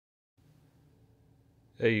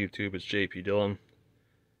Hey YouTube, it's JP Dillon.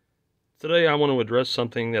 Today I want to address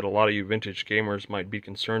something that a lot of you vintage gamers might be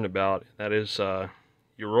concerned about. That is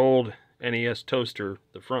your old NES toaster,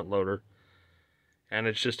 the front loader, and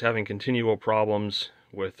it's just having continual problems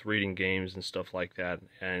with reading games and stuff like that.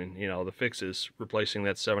 And you know, the fix is replacing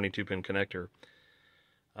that 72-pin connector.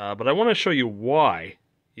 But I want to show you why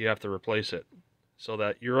you have to replace it, so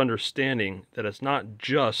that you're understanding that it's not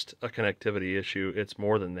just a connectivity issue, it's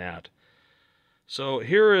more than that. So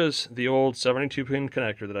here is the old 72-pin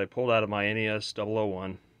connector that I pulled out of my NES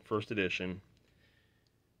 001 first edition.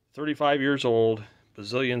 35 years old,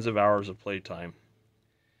 bazillions of hours of playtime.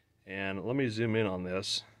 And let me zoom in on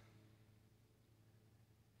this.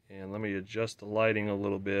 And let me adjust the lighting a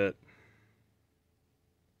little bit.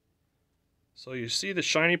 So you see the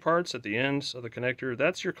shiny parts at the ends of the connector?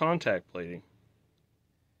 That's your contact plating.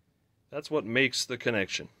 That's what makes the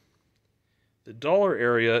connection. The duller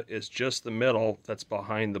area is just the metal that's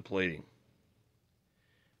behind the plating.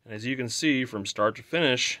 And as you can see from start to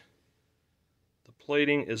finish, the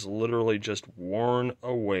plating is literally just worn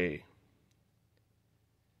away.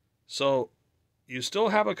 So you still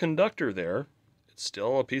have a conductor there. It's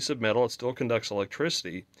still a piece of metal. It still conducts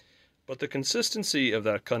electricity. But the consistency of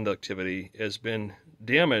that conductivity has been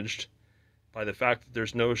damaged by the fact that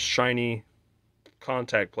there's no shiny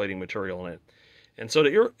contact plating material in it. And so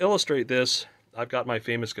to illustrate this, I've got my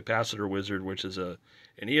famous Capacitor Wizard, which is an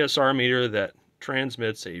ESR meter that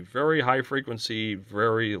transmits a very high frequency,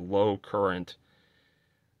 very low current,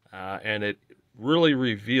 and it really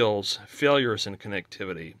reveals failures in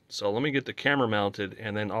connectivity. So let me get the camera mounted,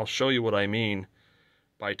 and then I'll show you what I mean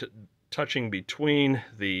by touching between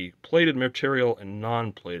the plated material and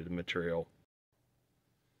non-plated material.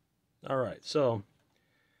 Alright, so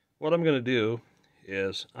what I'm going to do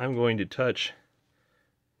is I'm going to touch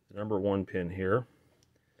the number 1 pin here,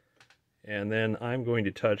 and then I'm going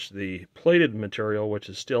to touch the plated material, which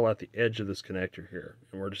is still at the edge of this connector here,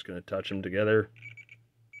 and we're just going to touch them together.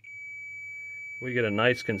 We get a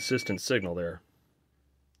nice consistent signal there.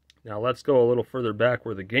 Now let's go a little further back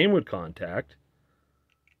where the game would contact,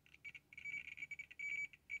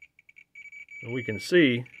 and we can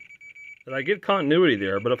see that I get continuity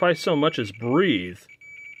there, but if I so much as breathe,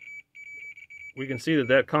 we can see that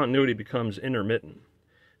that continuity becomes intermittent.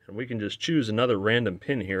 And we can just choose another random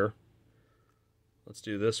pin here. Let's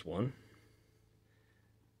do this one.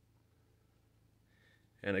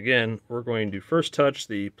 And again, we're going to first touch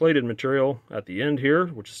the plated material at the end here,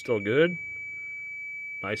 which is still good.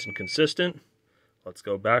 Nice and consistent. Let's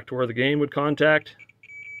go back to where the game would contact.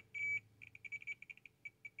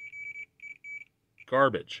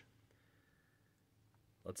 Garbage.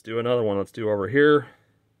 Let's do another one. Let's do over here.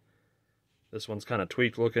 This one's kind of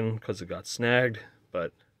tweaked looking because it got snagged,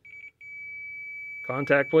 but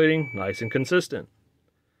contact plating, nice and consistent.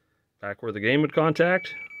 Back where the game would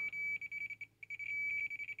contact.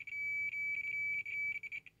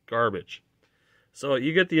 Garbage. So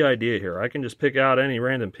you get the idea here. I can just pick out any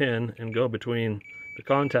random pin and go between the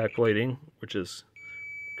contact plating, which is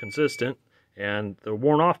consistent, and the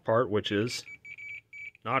worn off part, which is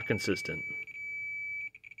not consistent.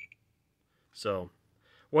 So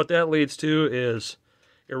what that leads to is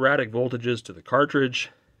erratic voltages to the cartridge,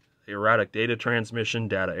 erratic data transmission,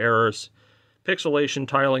 data errors, pixelation,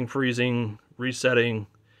 tiling, freezing, resetting,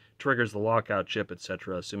 triggers the lockout chip,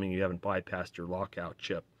 etc., assuming you haven't bypassed your lockout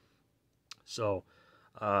chip. So,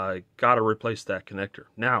 got to replace that connector.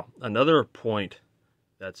 Now, another point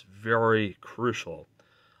that's very crucial.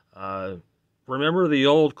 Remember the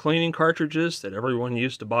old cleaning cartridges that everyone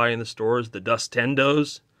used to buy in the stores, the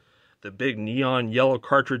Dustendos? The big neon yellow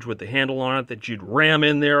cartridge with the handle on it that you'd ram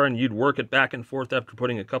in there and you'd work it back and forth after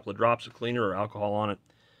putting a couple of drops of cleaner or alcohol on it.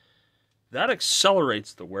 That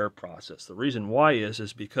accelerates the wear process. The reason why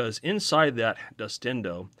is because inside that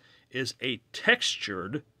Dustendo is a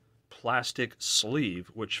textured plastic sleeve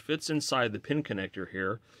which fits inside the pin connector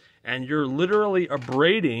here, and you're literally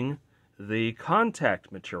abrading the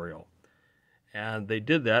contact material. And they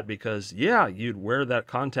did that because, yeah, you'd wear that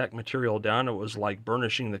contact material down. It was like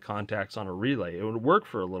burnishing the contacts on a relay. It would work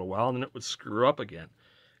for a little while, and then it would screw up again.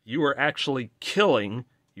 You were actually killing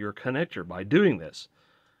your connector by doing this.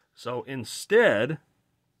 So instead,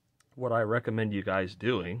 what I recommend you guys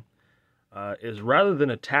doing is rather than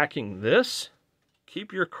attacking this,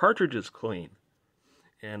 keep your cartridges clean.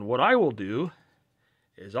 And what I will do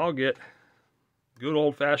is I'll get good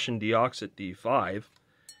old-fashioned Deoxit D5,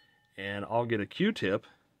 and I'll get a Q-tip,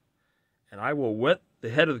 and I will wet the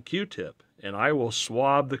head of the Q-tip, and I will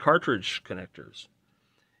swab the cartridge connectors.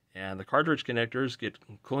 And the cartridge connectors get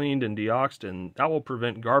cleaned and deoxed, and that will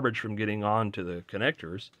prevent garbage from getting on to the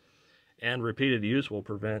connectors. and repeated use will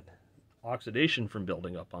prevent oxidation from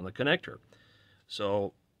building up on the connector.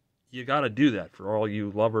 So you got to do that for all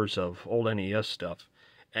you lovers of old NES stuff.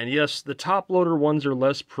 And yes, the top loader ones are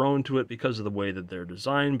less prone to it because of the way that they're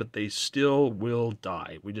designed, but they still will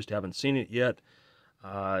die. We just haven't seen it yet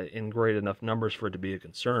in great enough numbers for it to be a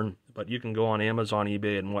concern. But you can go on Amazon,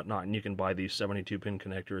 eBay, and whatnot, and you can buy these 72-pin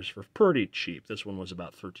connectors for pretty cheap. This one was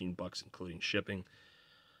about $13 including shipping.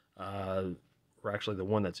 Or actually, the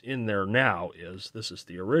one that's in there now this is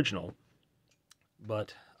the original.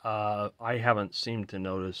 But I haven't seemed to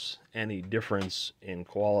notice any difference in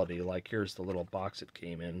quality. Like, here's the little box it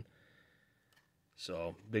came in.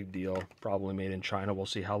 So, big deal. Probably made in China. We'll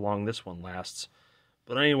see how long this one lasts.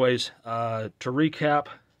 But anyways, to recap,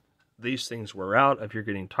 these things wear out if you're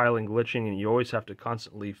getting tiling glitching, and you always have to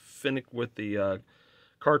constantly finick with the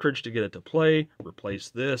cartridge to get it to play. Replace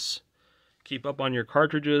this. Keep up on your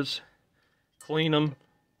cartridges. Clean them.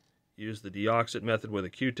 Use the deoxit method with a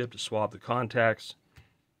Q-tip to swab the contacts.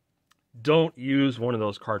 Don't use one of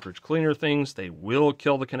those cartridge cleaner things. They will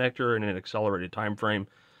kill the connector in an accelerated time frame.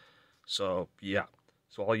 So, yeah.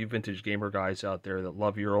 So all you vintage gamer guys out there that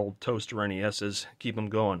love your old toaster NESs, keep them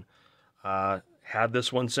going. Had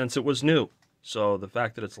this one since it was new. So the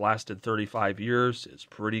fact that it's lasted 35 years is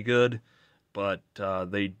pretty good. But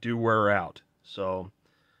they do wear out. So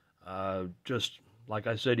just like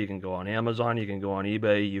I said, you can go on Amazon, you can go on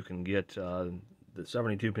eBay, you can get the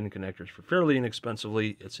 72-pin connectors for fairly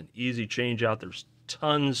inexpensively. It's an easy change out. There's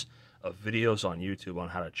tons of videos on YouTube on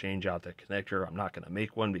how to change out that connector. I'm not going to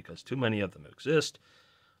make one because too many of them exist.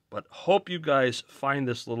 But hope you guys find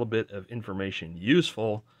this little bit of information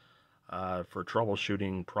useful for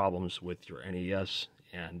troubleshooting problems with your NES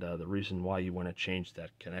and the reason why you want to change that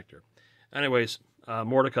connector. Anyways,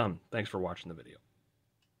 more to come. Thanks for watching the video.